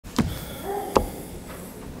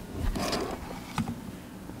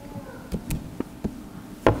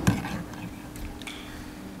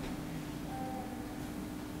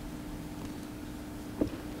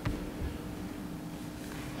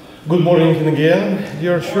Good morning again,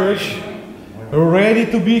 dear church. Ready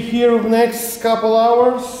to be here next couple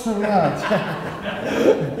hours or not?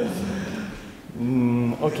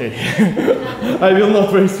 Okay, I will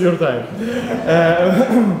not waste your time.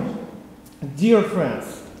 Dear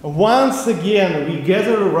friends, once again we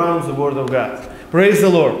gather around the Word of God. Praise the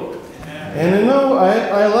Lord. And you know,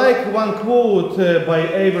 I like one quote by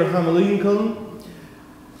Abraham Lincoln,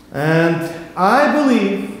 and I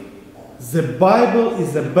believe the Bible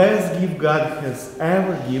is the best gift God has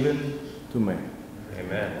ever given to man.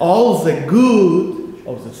 Amen. All the good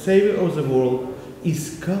of the Savior of the world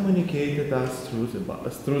is communicated us through the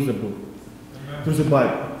book, through the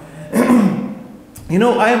Bible. You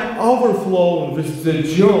know, I am overflowing with the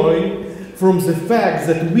joy from the fact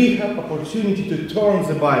that we have opportunity to turn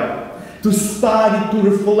the Bible, to study, to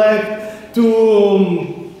reflect,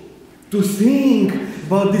 to think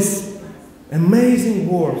about these amazing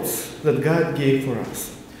words that God gave for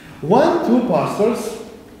us. Two pastors,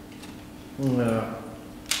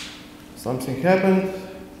 something happened.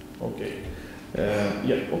 Okay,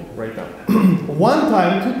 right now. One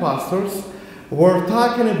time, two pastors were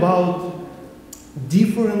talking about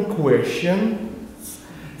different questions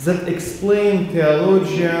that explain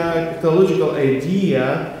theological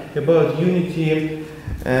idea about unity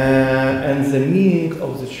and the meaning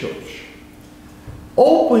of the church.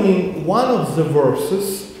 Opening one of the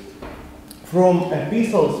verses from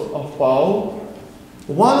epistles of Paul,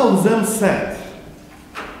 one of them said,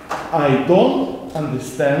 "I don't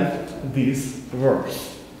understand this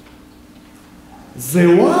verse."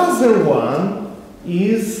 The other one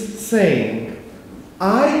is saying,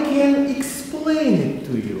 "I can explain it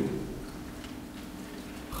to you."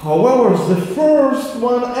 However, the first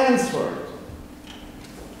one answered,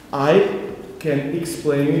 "I can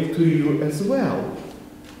explain it to you as well,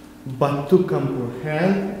 but to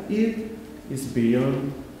comprehend it is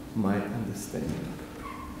beyond my understanding."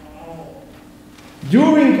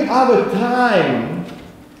 During our time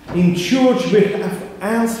in church, we have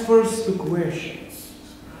answers to questions.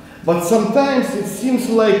 But sometimes it seems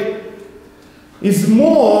like it's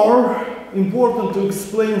more important to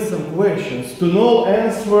explain some questions, to know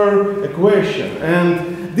answer a question.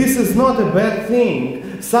 And this is not a bad thing.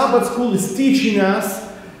 Sabbath school is teaching us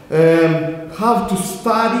how to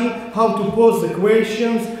study, how to pose the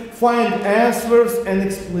questions, find answers and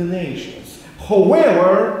explanations.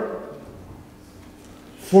 However,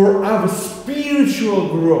 for our spiritual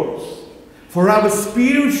growth, for our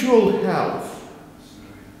spiritual health,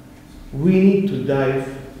 we need to dive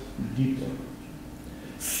deeper.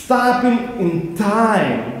 Stopping in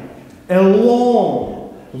time, alone,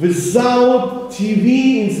 without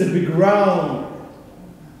TV in the background,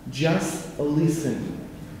 just listening,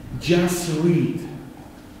 just read,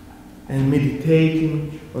 and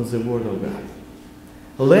meditating on the Word of God.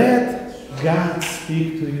 Let God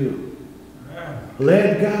speak to you.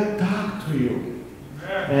 Let God talk to you.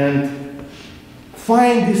 And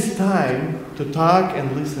find this time to talk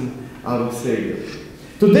and listen to our Savior.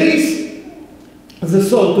 Today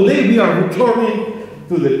we are returning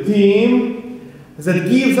to the theme that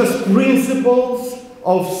gives us principles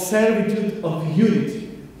of servitude of unity.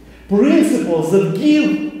 Principles that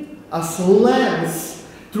give us lens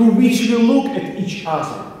through which we look at each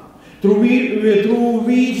other. Through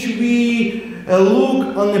which we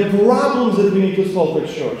look on the problems that we need to solve at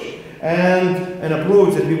church. And an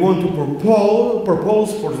approach that we want to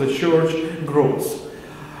propose for the church growth.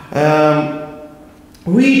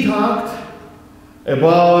 We talked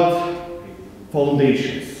about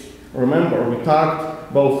foundations. Remember, we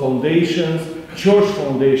talked about foundations, church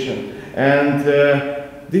foundation, and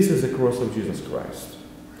this is the cross of Jesus Christ.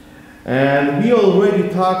 And we already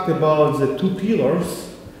talked about the two pillars.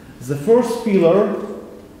 The first pillar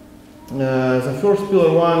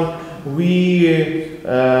one, we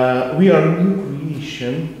are new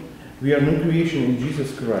creation. We are new creation in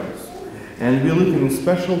Jesus Christ, and we live in a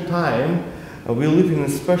special time. We live in a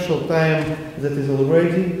special time that is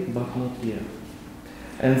already, but not yet.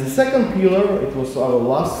 And the second pillar, it was our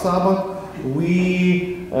last Sabbath,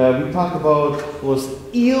 we talked about was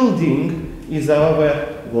yielding is our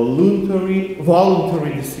voluntary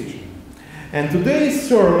decision. And today's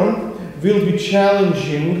sermon will be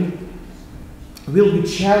challenging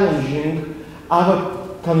our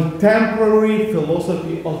contemporary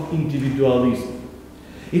philosophy of individualism.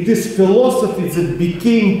 It is philosophy that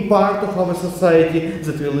became part of our society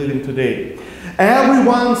that we live in today. Everyone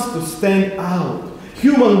wants to stand out.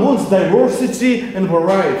 Human wants diversity and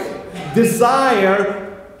variety.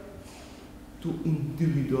 Desire to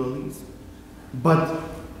individualism. But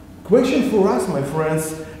question for us, my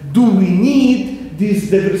friends, do we need this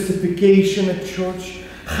diversification at church?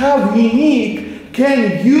 How unique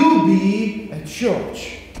can you be at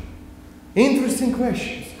church? Interesting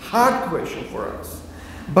questions, hard question for us.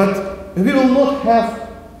 But we will not have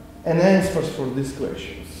an answer for these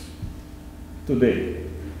questions today.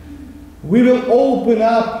 We will open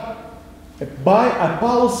up by a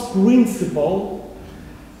Paul's principle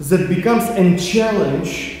that becomes a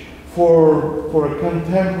challenge for a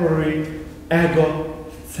contemporary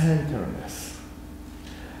ego-centeredness.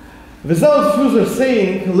 Without further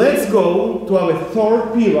saying, let's go to our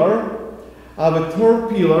third pillar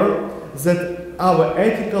that our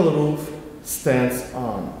ethical roof stands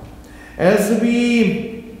on. As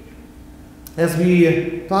we were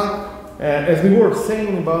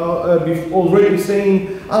saying about already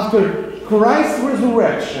saying, after Christ's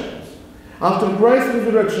resurrection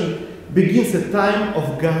begins a time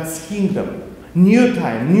of God's kingdom, new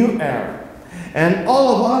time, new era, and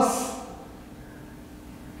all of us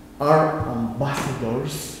are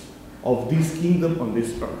ambassadors of this kingdom on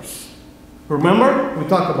this earth. Remember, we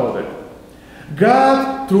talked about it.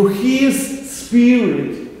 God, through His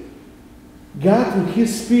Spirit,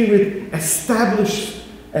 established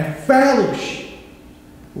a fellowship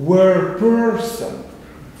where a person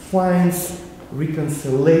finds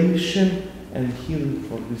reconciliation and healing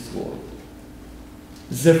for this world.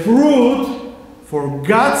 The fruit for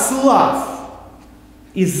God's love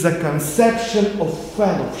is the conception of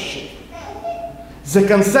fellowship. The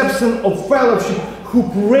conception of fellowship who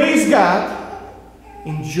praise God,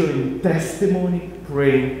 enjoying testimony,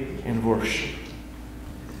 praying, and worship.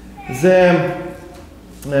 The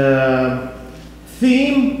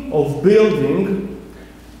theme of building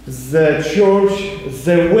the church,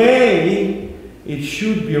 the way it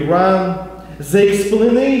should be run, the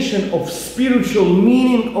explanation of spiritual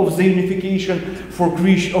meaning of the unification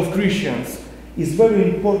of Christians is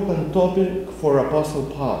very important topic for Apostle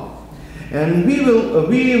Paul. And we will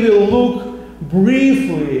look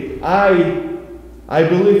briefly, I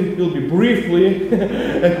believe it will be briefly,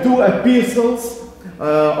 at two epistles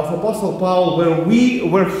of Apostle Paul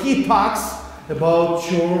where he talks about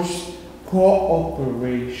church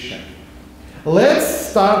cooperation.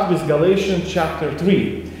 Let's start with Galatians chapter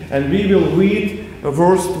 3, and we will read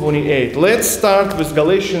verse 28. Let's start with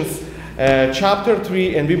Galatians chapter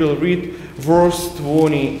 3, and we will read verse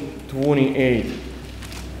 28.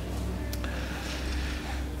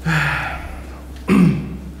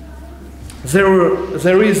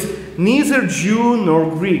 There is neither Jew nor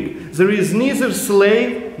Greek. There is neither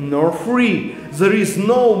slave nor free. There is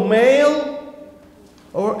no male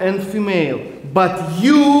and female. But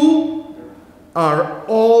you are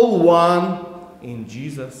all one in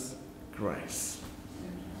Jesus Christ.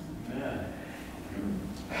 Amen.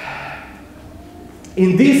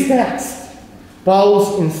 In this text,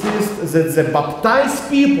 Paul insists that the baptized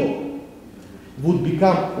people would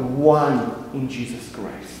become one in Jesus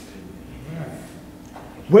Christ.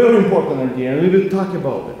 Very important idea, and we will talk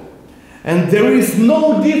about it. And there is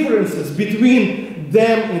no differences between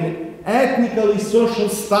them in ethnically, social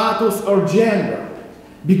status, or gender.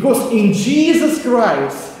 Because in Jesus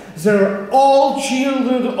Christ, they are all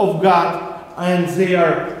children of God, and they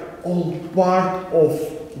are all part of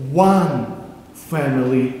one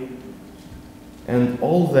family, and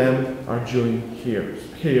all of them are joint heirs.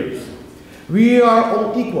 We are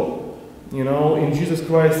all equal. You know, in Jesus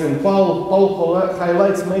Christ, and Paul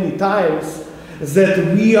highlights many times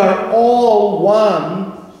that we are all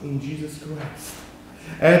one in Jesus Christ.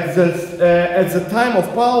 At the time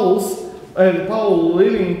of Paul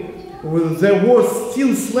living, there was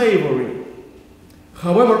still slavery.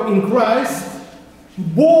 However, in Christ,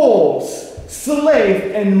 both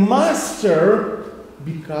slave and master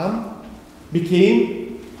became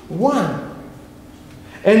one.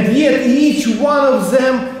 And yet each one of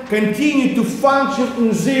them continue to function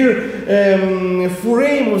in their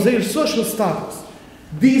frame of their social status.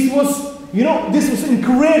 This was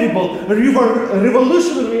incredible,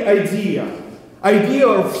 revolutionary idea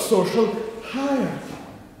of social hierarchy.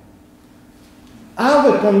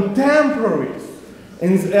 Our contemporaries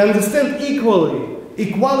understand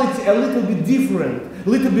equality a little bit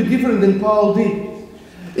different than Paul did.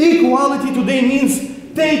 Equality today means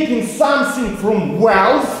taking something from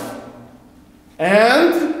wealth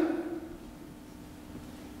and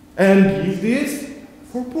give this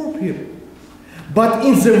for poor people. But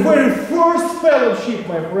in the very first fellowship,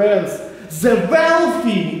 my friends, the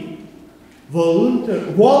wealthy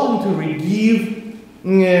voluntarily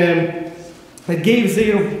gave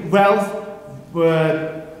their wealth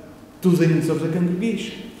to the needs of the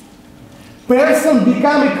congregation. Person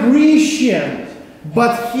became a Christian,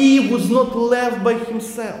 but he was not left by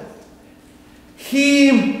himself.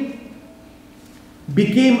 He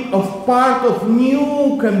became a part of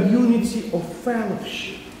new community of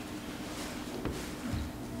fellowship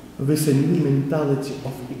with a new mentality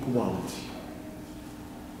of equality.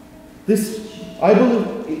 I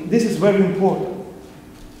believe this is very important.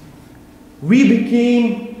 We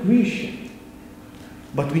became Christian,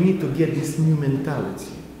 but we need to get this new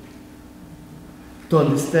mentality to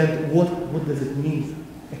understand what does it mean,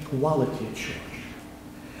 equality at church.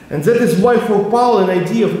 And that is why for Paul an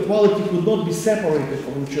idea of equality could not be separated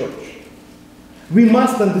from the church. We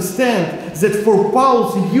must understand that for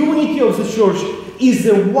Paul the unity of the church is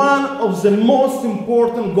one of the most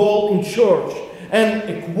important goals in church. And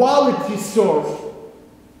equality serves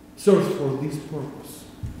for this purpose.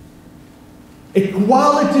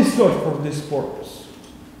 Equality serves for this purpose.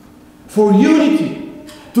 For unity.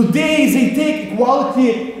 Today they take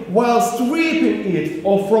equality while stripping it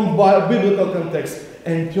from biblical context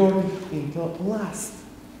and turn it into lust.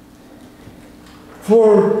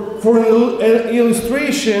 For an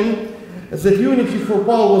illustration that unity for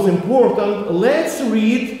Paul was important, let's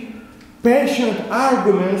read passionate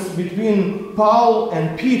arguments between Paul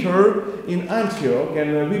and Peter in Antioch.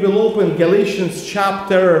 And we will open Galatians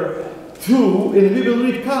chapter 2, and we will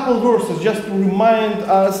read a couple verses just to reminding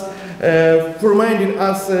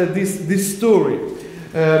us this story.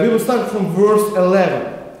 We will start from verse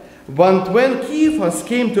 11. But when Cephas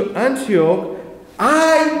came to Antioch,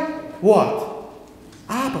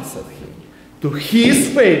 opposite him, to his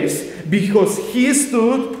face, because he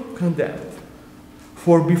stood condemned.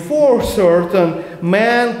 For before certain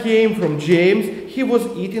man came from James, he was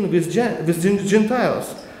eating with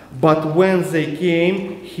Gentiles. But when they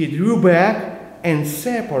came, he drew back and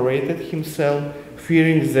separated himself,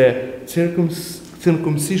 fearing the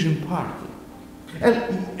circumcision party.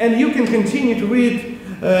 And you can continue to read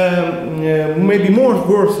maybe more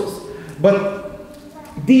verses. But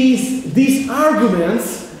these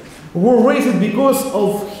arguments were raised because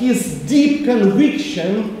of his deep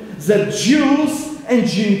conviction that Jews and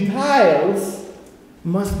Gentiles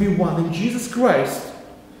must be one in Jesus Christ.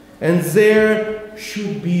 And there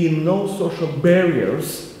should be no social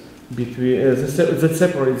barriers between that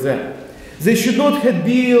separate them. They should not have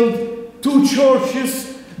built two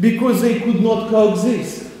churches because they could not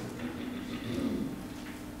coexist.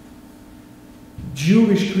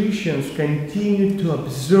 Jewish Christians continued to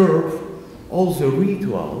observe all the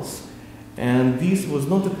rituals, and this was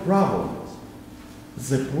not a problem.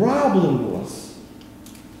 The problem was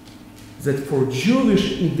that for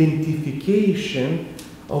Jewish identification,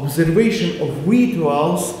 observation of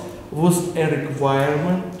rituals was a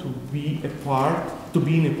requirement to be in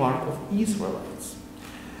a part of Israelites.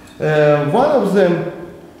 One of the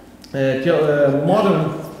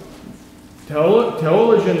modern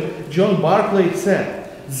theologian, John Barclay,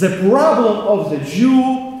 said, the problem of the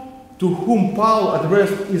Jew to whom Paul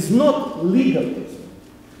addressed is not legalism,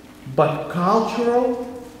 but cultural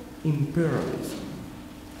imperialism.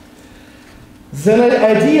 The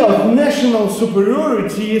idea of national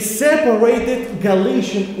superiority separated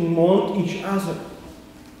Galatians among each other.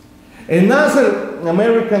 Another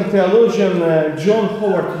American theologian, John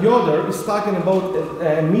Howard Yoder, is talking about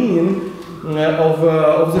a meaning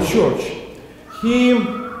of the church.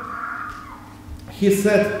 He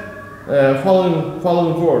said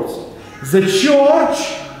following words: the church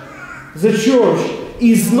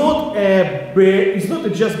is not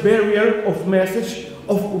a just barrier of message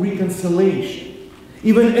of reconciliation.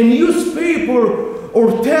 Even a newspaper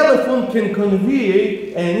or telephone can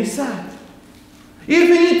convey any side. If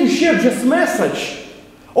we need to share just message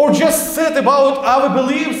or just set about our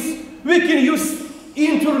beliefs, we can use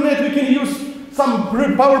internet, we can use some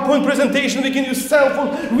PowerPoint presentation, we can use cell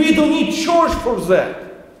phone. We don't need church for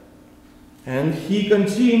that. And he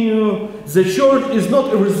continued, the church is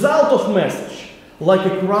not a result of message, like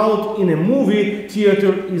a crowd in a movie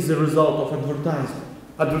theater is a result of advertisement.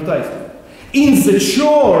 In the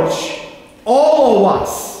church, all of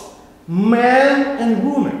us, men and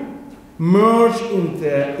women, merge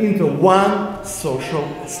into one social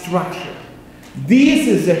structure. This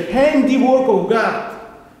is the handiwork of God,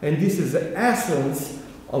 and this is the essence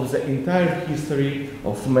of the entire history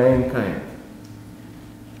of mankind.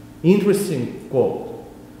 Interesting quote.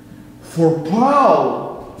 For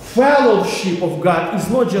Paul, fellowship of God is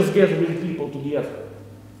not just gathering people together.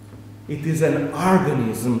 It is an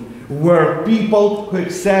organism where people who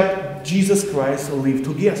accept Jesus Christ live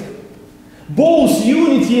together. Both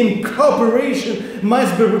unity and cooperation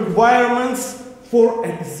must be requirements for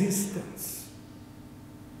existence.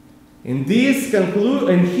 In the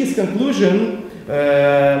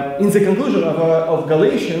conclusion of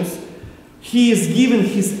Galatians, he is given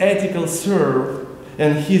his ethical serve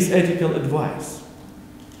and his ethical advice.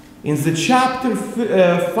 In the chapter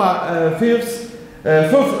fifth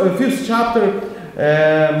chapter,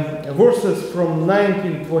 verses from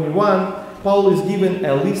 19 to 21, Paul is given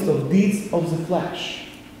a list of deeds of the flesh.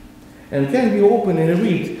 And can we open and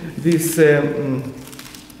read these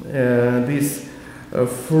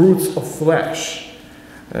fruits of flesh?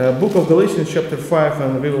 Book of Galatians chapter 5,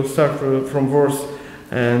 and we will start from verse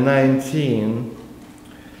 19.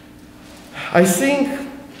 I think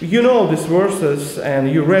you know these verses and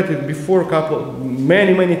you read it before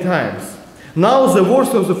many times. Now the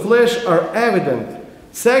works of the flesh are evident: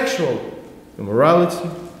 sexual immorality,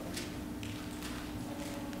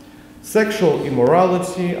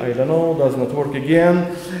 I don't know, does not work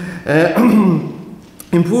again.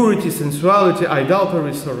 Impurity, sensuality,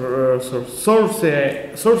 idolatry,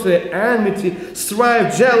 sorcery, enmity,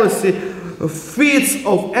 strife, jealousy, fits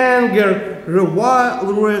of anger,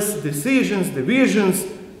 rivalrous decisions, divisions.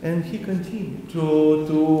 And he continued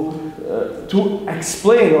to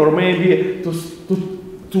explain, or maybe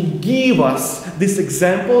to give us these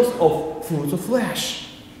examples of fruits of flesh.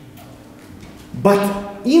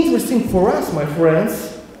 But interesting for us, my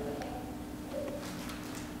friends,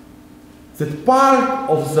 that part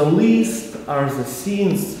of the list are the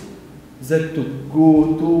sins that to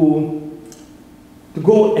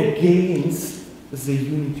go against the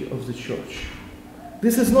unity of the church.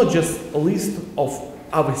 This is not just a list of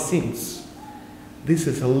our sins. This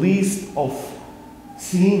is a list of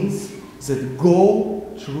sins that go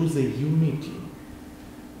through the unity,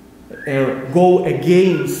 or go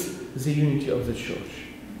against the unity of the church.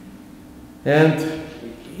 And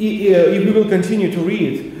if we will continue to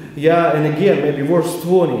read, and again, maybe verse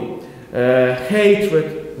 20,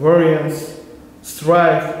 hatred, variance,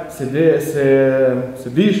 strife,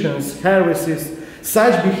 seditions, heresies,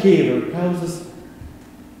 such behavior causes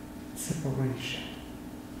separation.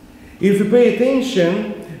 If you pay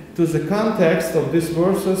attention to the context of these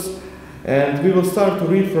verses, and we will start to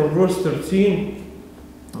read from verse 13,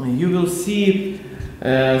 you will see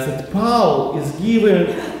that Paul is given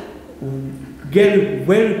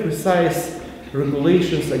very precise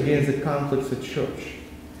regulations against the conflicts at church.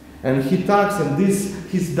 And he talks in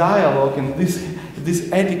his dialogue and this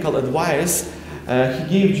ethical advice he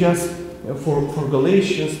gave just for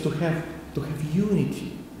Galatians to have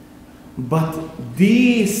unity. But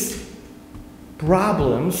these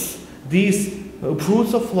problems, these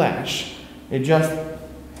fruits of flesh, it just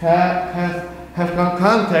have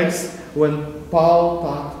context when Paul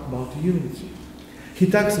talks about unity. He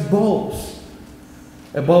talks both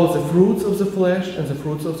about the fruits of the flesh and the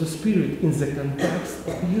fruits of the Spirit in the context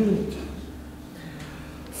of unity.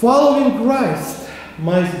 Following Christ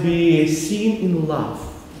must be seen in love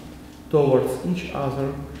towards each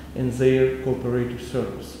other and their cooperative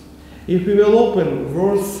service. If we will open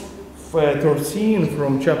verse 13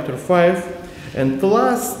 from chapter 5, and the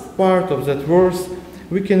last part of that verse,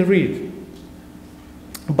 we can read,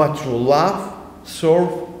 "But through love serve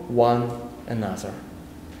one another."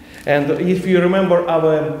 And if you remember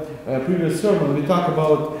our previous sermon, we talked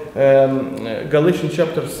about Galatians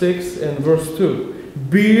chapter 6 and verse 2.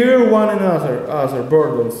 "Bear one another other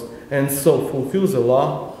burdens, and so fulfill the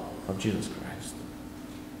law of Jesus Christ."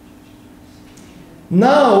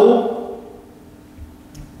 Now,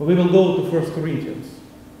 we will go to 1 Corinthians.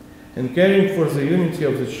 And caring for the unity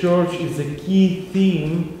of the church is the key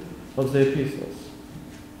theme of the epistles,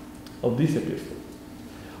 of this epistle.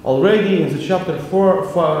 Already in the chapter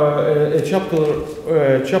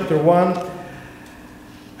 1,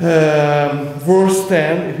 verse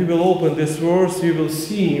 10, if you will open this verse, you will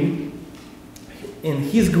see in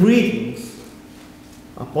his greetings,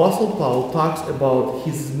 Apostle Paul talks about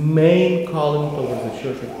his main calling towards the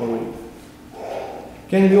church of Corinth.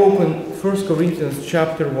 Can we open 1 Corinthians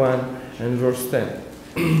chapter 1 and verse 10?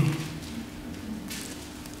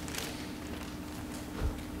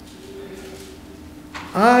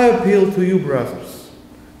 "I appeal to you, brothers,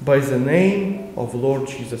 by the name of Lord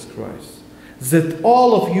Jesus Christ, that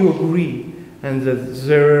all of you agree, and that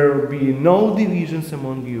there be no divisions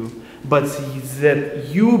among you, but that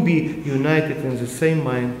you be united in the same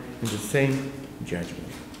mind and the same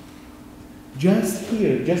judgment." Just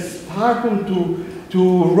here, just starting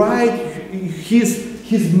to write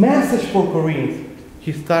his message for Corinth,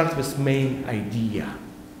 he starts with main idea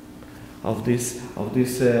of these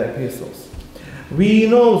epistles. We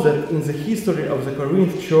know that in the history of the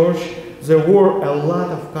Corinth church, there were a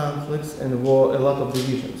lot of conflicts and were a lot of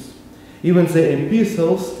divisions. Even the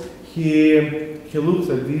epistles, he looks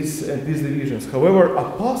at these divisions. However,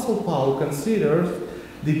 Apostle Paul considers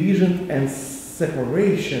division and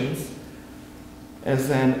separations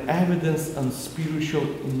as an evidence on spiritual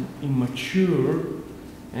immature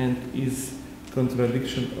and is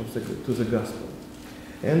contradiction to the gospel.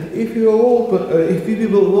 And if we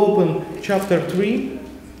will open chapter 3,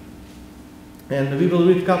 and we will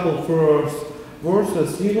read a couple of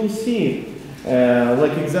verses, you will see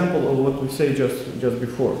like example of what we say just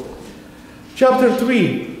before. Chapter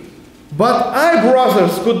 3. But I,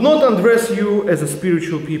 brothers, could not address you as a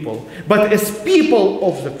spiritual people, but as people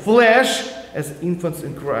of the flesh, as infants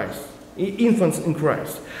in Christ.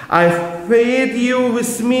 I fed you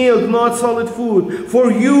with milk, not solid food,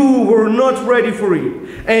 for you were not ready for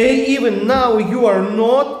it. And even now you are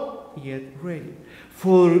not yet ready,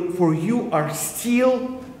 for you are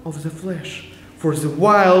still of the flesh. For the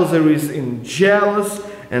while there is jealous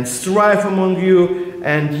and strife among you,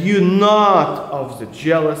 and you not of the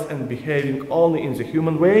jealous and behaving only in the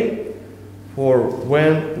human way. For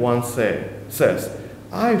when one says,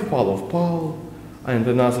 I follow Paul, and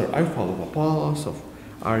another, I follow Apollos,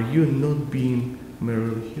 are you not being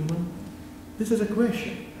merely human? This is a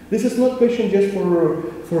question. This is not a question just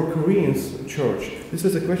for Koreans church. This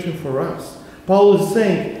is a question for us. Paul is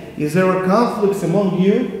saying, is there a conflict among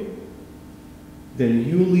you? Then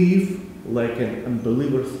you live like an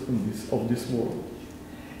unbeliever of this world.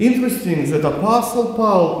 Interesting that Apostle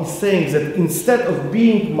Paul is saying that instead of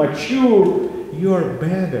being mature, you are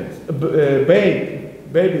babies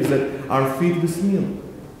that are fed with milk.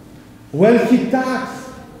 When he talks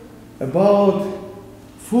about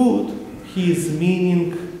food, he is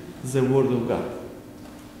meaning the Word of God.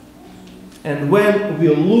 And when we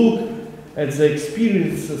look at the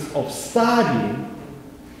experiences of studying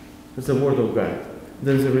the Word of God,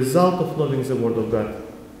 then the result of loving the Word of God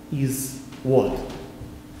is what?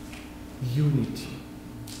 Unity.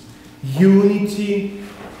 Unity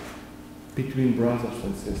between brothers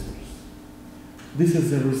and sisters. This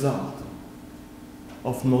is the result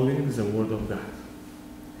of knowing the Word of God.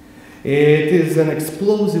 It is an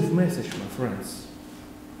explosive message, my friends.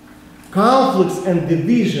 Conflicts and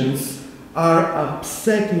divisions are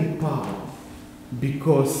upsetting Paul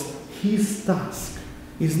because his task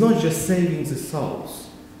is not just saving the souls,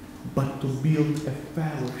 but to build a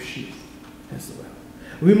fellowship as well.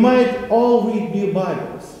 We might all read the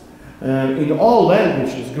Bibles in all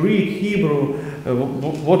languages, Greek, Hebrew,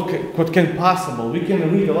 what can possible. We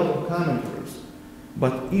can read a lot of commentaries.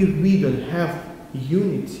 But if we don't have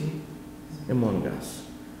unity among us,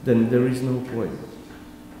 then there is no point.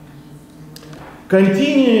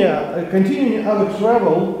 Continuing our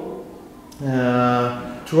travel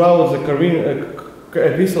throughout the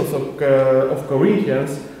epistles of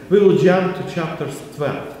Corinthians, we will jump to chapter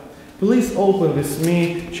 12. Please open with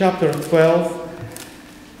me chapter 12,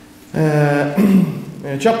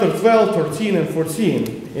 chapter 12, 13 and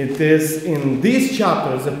 14. It is in these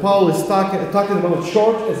chapters that Paul is talking about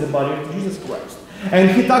church as the body of Jesus Christ. And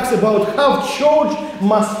he talks about how church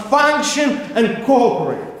must function and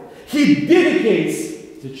cooperate. He dedicates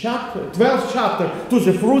the 12th chapter to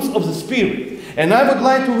the fruits of the Spirit. And I would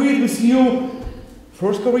like to read with you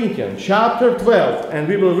 1 Corinthians chapter 12, and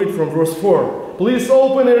we will read from verse 4. Please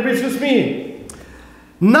open and read with me.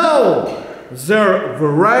 Now, there are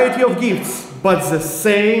variety of gifts, but the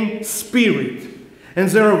same Spirit. And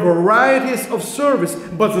there are varieties of service,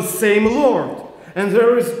 but the same Lord. And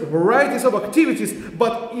there is varieties of activities,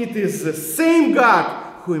 but it is the same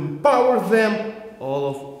God who empowers them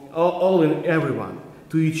all in everyone.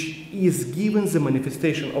 To each is given the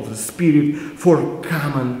manifestation of the Spirit for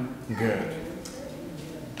common good.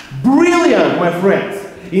 Brilliant, my friends.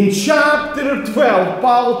 In chapter 12,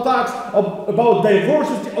 Paul talks about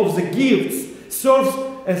diversity of the gifts, serves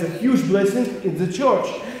as a huge blessing in the church.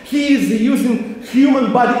 He is using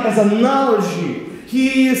human body as an analogy.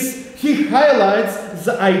 He highlights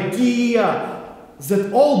the idea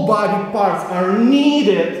that all body parts are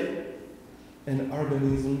needed in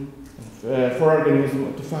organism for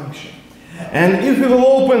organism to function. And if we will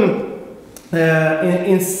open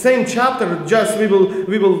in same chapter, just we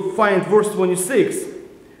will find verse 26.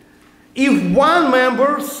 If one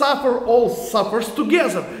member suffer, all suffers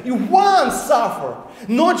together. If one suffer,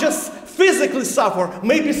 not just physically suffer,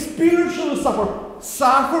 maybe spiritually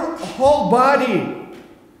suffer whole body.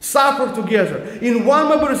 Suffer together. In one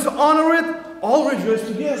member is honored, all rejoice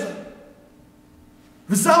together.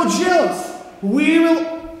 Without jealous, we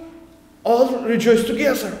will all rejoice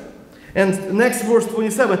together. And next verse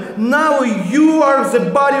 27. Now you are the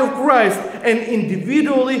body of Christ and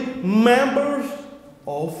individually members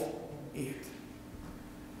of it.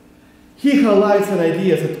 He highlights an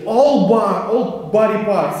idea that all body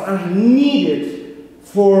parts are needed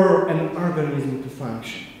for an organism to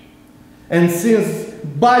function. And since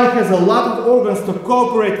body has a lot of organs to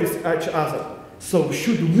cooperate with each other, so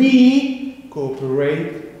should we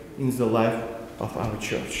cooperate in the life of our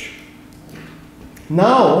church.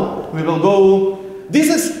 Now we will go. This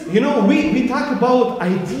is, we talk about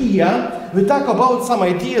we talk about some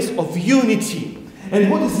ideas of unity. And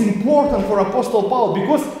what is important for Apostle Paul,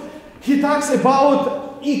 because he talks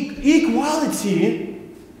about equality,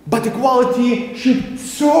 but equality should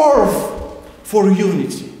serve for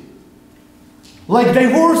unity. Like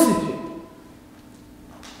diversity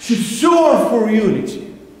should serve for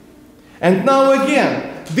unity. And now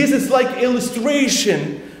again, this is like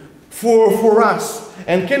illustration for us.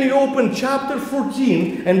 And can you open chapter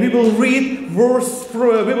 14 and we will read we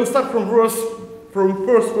will start from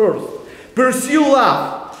first verse. Pursue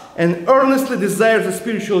love and earnestly desire the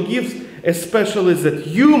spiritual gifts, especially that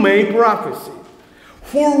you may prophesy.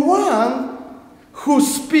 For one who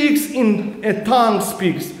speaks in a tongue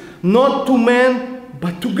speaks not to man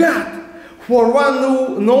but to God. For one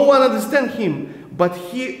no one understands him, but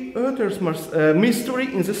he utters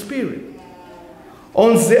mystery in the spirit.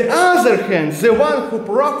 On the other hand, the one who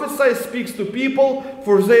prophesies speaks to people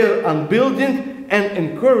for their upbuilding and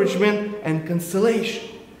encouragement and consolation.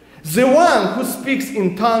 The one who speaks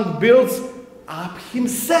in tongue builds up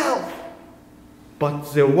himself,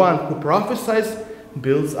 but the one who prophesies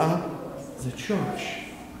builds up the church.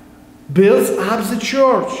 Builds up the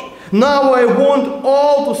church. Now I want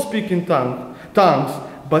all to speak in tongues,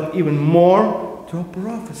 but even more to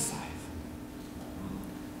prophesy.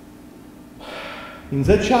 In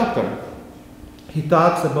that chapter, he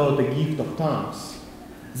talks about the gift of tongues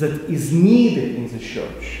that is needed in the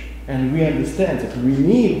church. And we understand that we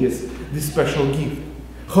need this special gift.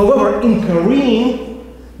 However, in Corinth,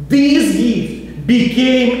 this gift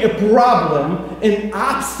became a problem, an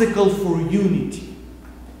obstacle for unity.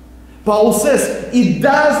 Paul says, it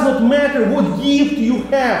does not matter what gift you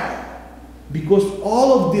have, because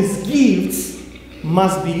all of these gifts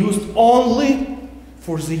must be used only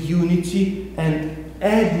for the unity and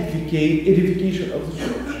edification of the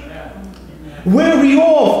church. Very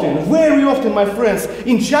often, my friends,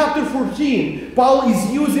 in chapter 14, Paul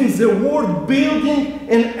is using the word building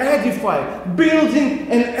and edify. Building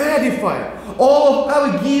and edify. All of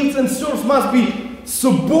our gifts and serves must be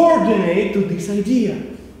subordinate to this idea.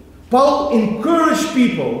 Paul encouraged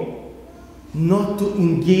people not to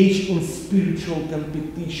engage in spiritual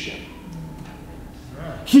competition.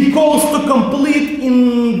 He calls to complete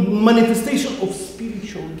in manifestation of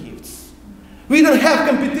spiritual gifts. We don't have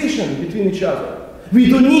competition between each other. We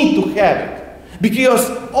don't need to have it. Because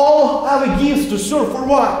all our gifts to serve for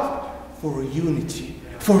what? For unity.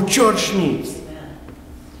 For church needs.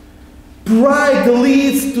 Pride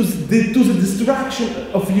leads to the destruction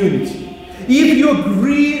of unity. If you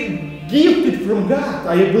agree, gifted from God,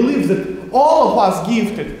 I believe that all of us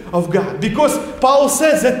gifted of God. Because Paul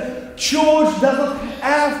says that church does not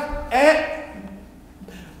have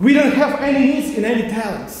we don't have any needs in any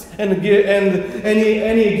talents and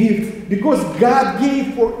any gift, because God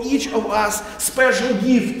gave for each of us special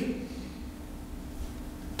gift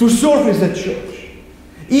to serve as a church.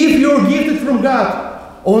 If you're gifted from God,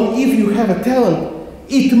 or if you have a talent,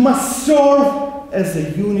 it must serve as a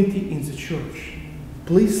unity in the church.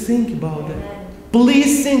 Please think about that.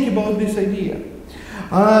 Please think about this idea.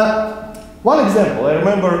 One example, I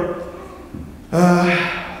remember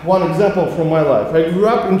one example from my life. I grew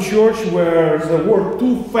up in church where there were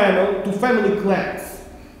two family clans.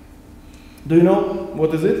 Do you know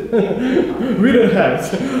what is it? We don't have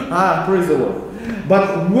it. Praise the Lord.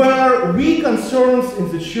 But where we concerns in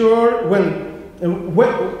the church, when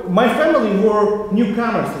my family were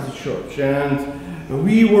newcomers to the church, and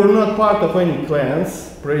we were not part of any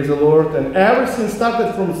clans. Praise the Lord. And everything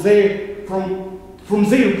started from their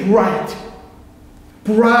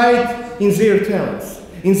pride in their talents,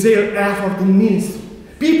 in their effort in ministry.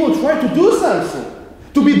 People try to do something,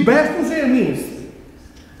 to be best in their ministry.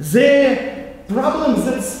 The problems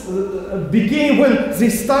that began when they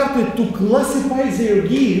started to classify their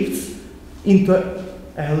gifts into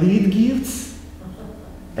elite gifts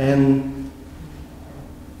and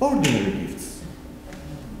ordinary gifts.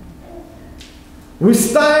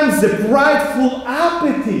 With time, the prideful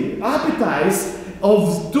appetites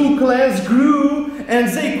of two clans grew, and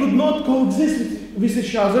they could not coexist with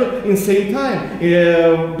each other in the same time.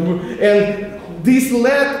 And this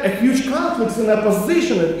led a huge conflict and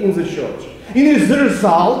opposition in the church. In the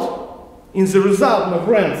result, my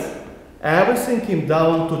friends, everything came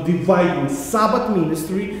down to dividing Sabbath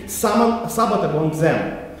ministry, Sabbath among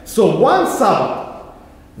them. So one Sabbath,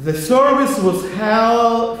 the service was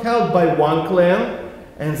held by one clan,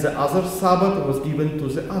 and the other Sabbath was given to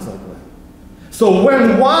the other clan. So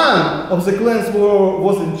when one of the clans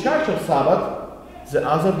was in charge of Sabbath, the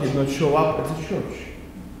other did not show up at the church.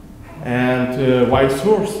 And vice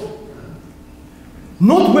versa.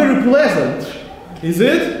 Not very pleasant, is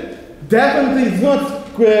it? Definitely it's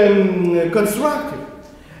not constructive.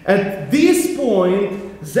 At this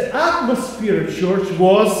point, the atmosphere at church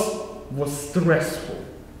was stressful,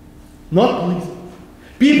 not pleasant.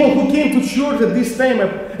 People who came to church at this time,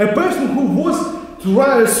 a person who was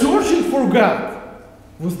searching for God,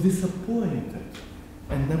 was disappointed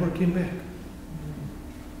and never came back.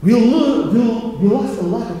 We lost a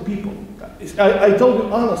lot of people. I told you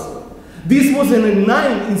honestly. This was in the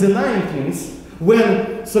 90s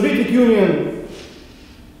when Soviet Union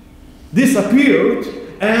disappeared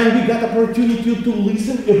and we got opportunity to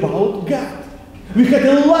listen about God. We had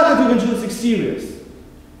a lot of evangelistic series.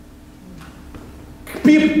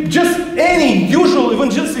 Just any usual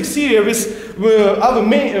evangelistic series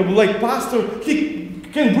like pastor, he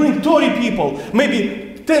can bring 30 people,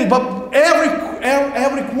 maybe 10, but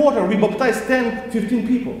every quarter we baptize 10, 15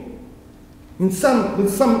 people. In some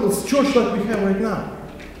church like we have right now.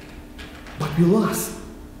 But we lost.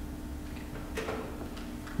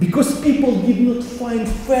 Because people did not find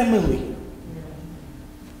family.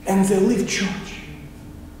 And they left church.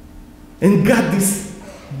 And got these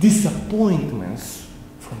disappointments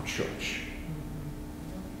from church.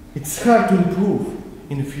 It's hard to improve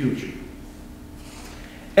in the future.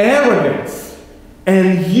 Arrogance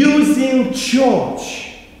and using church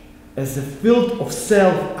as a field of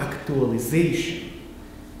self-actualization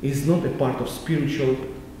is not a part of spiritual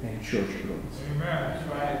and church growth. Amen. That's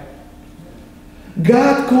right.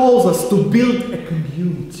 God calls us to build a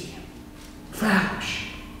community,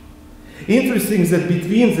 fellowship. Interesting is that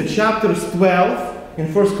between the chapters 12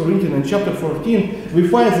 in 1 Corinthians and chapter 14, we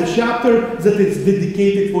find the chapter that is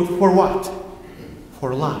dedicated for what?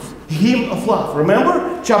 For love. Hymn of love.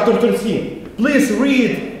 Remember? Chapter 13. Please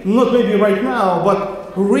read, not maybe right now, but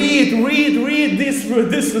read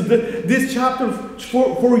this chapter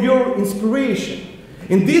for your inspiration.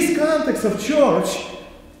 In this context of church,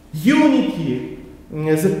 unity,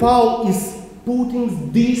 as Paul is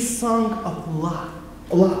putting this song of love.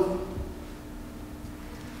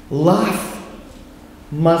 Love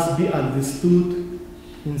must be understood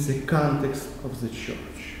in the context of the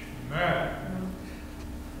church. Amen.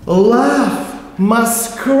 Love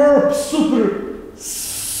must curb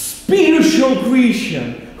spiritual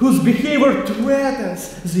Christian whose behavior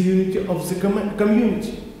threatens the unity of the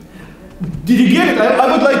community. Did you get it?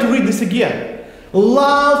 I would like to read this again.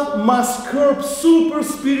 Love must curb super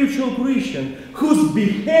spiritual Christian whose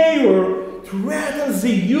behavior threatens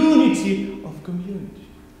the unity of community.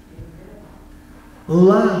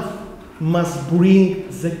 Love must bring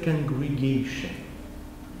the congregation,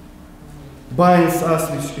 binds us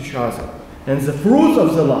with each other, and the fruit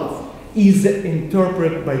of the love is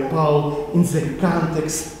interpreted by Paul in the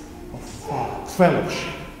context of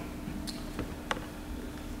fellowship.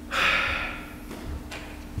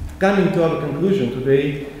 Coming to our conclusion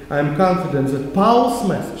today, I am confident that Paul's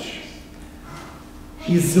message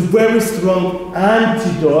is a very strong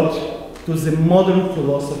antidote to the modern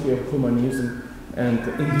philosophy of humanism and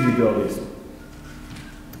individualism.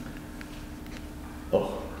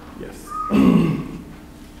 Oh, yes.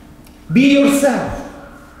 Be yourself.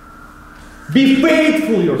 Be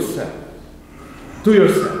faithful to yourself.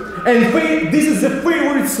 And this is the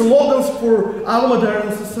favorite slogans for our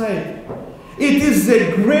modern society. It is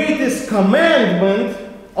the greatest commandment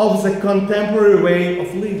of the contemporary way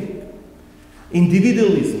of living.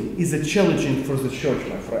 Individualism is a challenge for the church,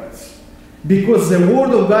 my friends. Because the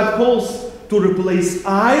Word of God calls to replace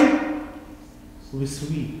I with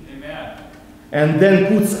we. Amen. And then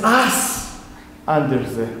puts us under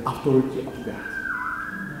the authority of God.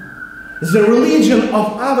 The religion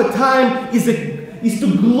of our time is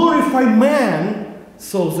to glorify man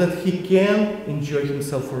so that he can enjoy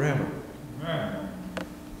himself forever. Amen.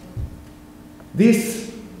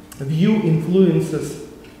 This view influences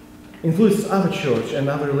our church and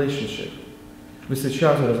our relationship with each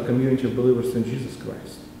other as a community of believers in Jesus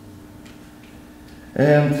Christ.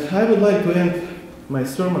 And I would like to end my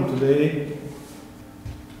sermon today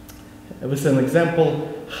with an example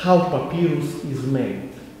how papyrus is made.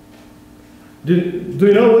 Do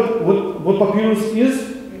you know what papyrus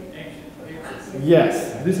is?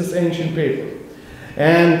 Yes, this is ancient paper.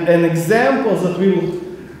 And an example that we will...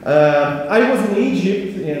 I was in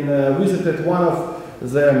Egypt and visited one of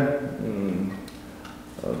the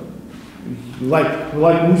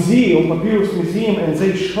like museum, papyrus museum, and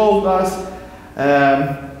they showed us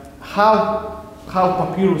how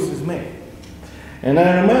papyrus is made. And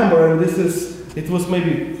I remember, and it was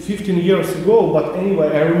maybe 15 years ago, but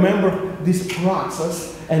anyway, I remember this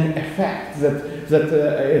process and effect that that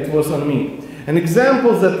it was on me. An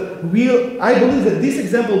example that I believe that this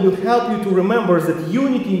example will help you to remember that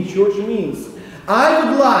unity in church means. I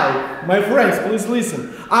would like, my friends, please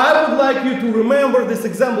listen. I would like you to remember this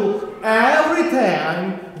example every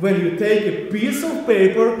time when you take a piece of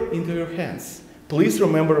paper into your hands. Please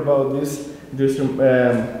remember about this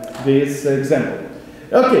example.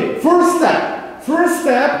 Okay, first step. First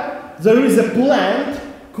step, there is a plant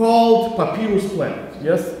called papyrus plant.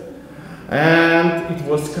 Yes? And it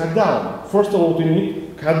was cut down. First of all, you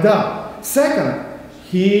need cut down. Second,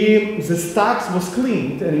 the stalks was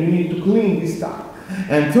cleaned, and you need to clean this stalk.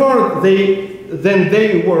 And third,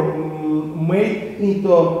 they were made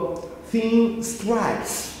into thin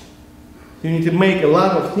stripes. You need to make a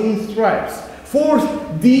lot of thin stripes. Fourth,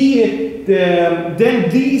 then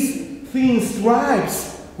these thin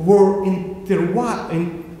stripes were intertwined.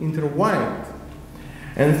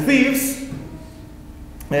 And fifth,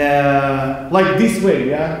 like this way,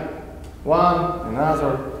 yeah? One,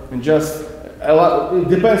 another, and just a lot. It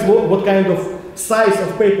depends what kind of size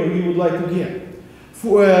of paper you would like to get.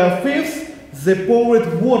 Fifth, they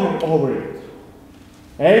poured water over it.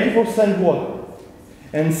 80% water.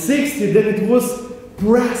 And 60, then it was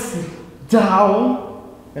pressed down.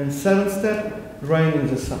 And seventh step, drying in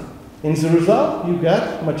the sun. In the result, you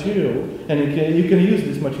got material, and you can use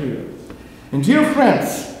this material. And dear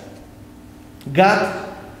friends, God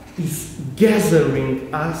is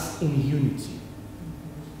gathering us in unity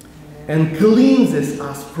and cleanses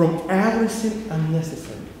us from everything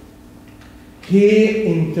unnecessary. He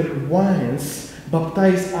intertwines,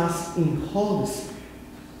 baptizes us in Holy Spirit,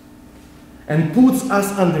 and puts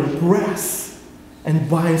us under grace and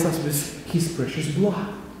binds us with His precious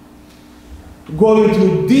blood. Going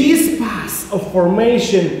through this path of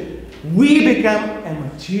formation, we become a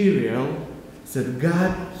material that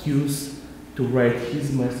God used to write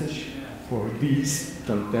His message for this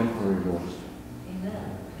contemporary world.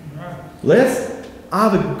 Let's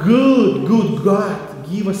have a good God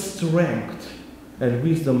give us strength and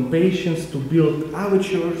wisdom, patience to build our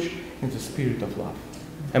church in the spirit of love.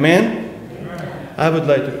 Amen? I would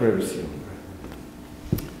like to pray with you.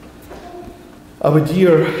 Our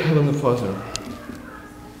dear Heavenly Father,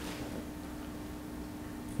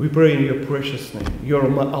 we pray in your precious name, your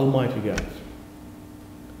Almighty God.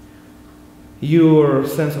 Your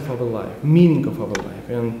sense of our life, meaning of our life.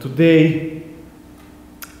 And today,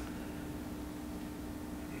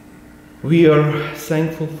 we are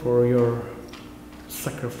thankful for your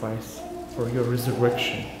sacrifice, for your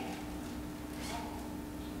resurrection.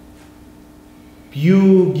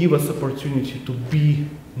 You give us opportunity to be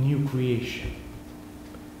new creation.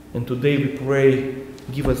 And today we pray,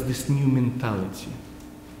 give us this new mentality.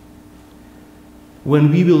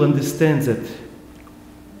 When we will understand that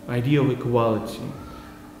idea of equality,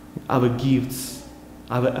 our gifts,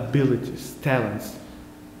 our abilities, talents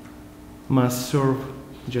must serve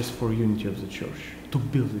just for unity of the church, to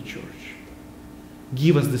build the church.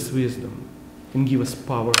 Give us this wisdom and give us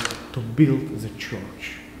power to build the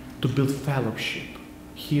church, to build fellowship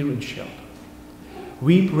here in Shelton.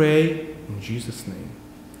 We pray in Jesus' name.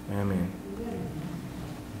 Amen.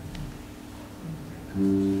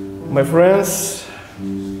 My friends,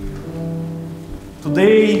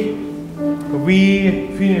 today we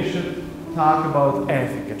finished talk about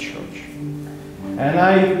ethic at church.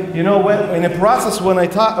 And in the process when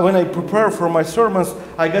I prepare for my sermons,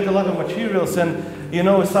 I get a lot of materials and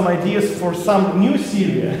some ideas for some new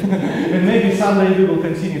series. And maybe someday we will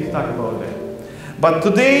continue to talk about that. But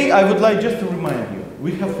today I would like just to remind you,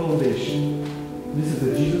 we have foundation. This is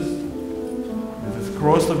the Jesus. This is the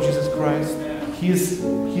cross of Jesus Christ. His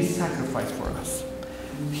sacrifice for us.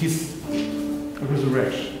 His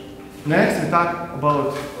resurrection. Next we talk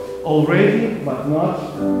about already but not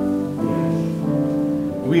yet.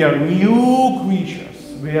 We are new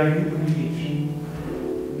creatures. We are new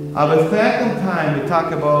creation. Our second time we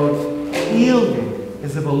talk about yielding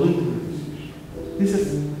as a voluntary decision. This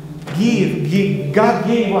is God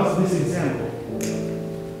gave us this example.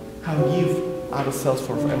 How give ourselves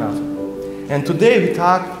for another. And today we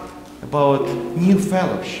talk about new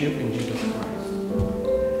fellowship in Jesus Christ.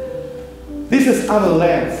 This is our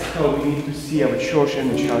lens, how we need to see our church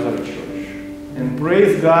and each other at church. And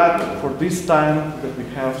praise God for this time that we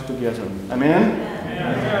have together. Amen?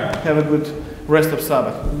 Amen. Have a good rest of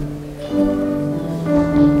Sabbath.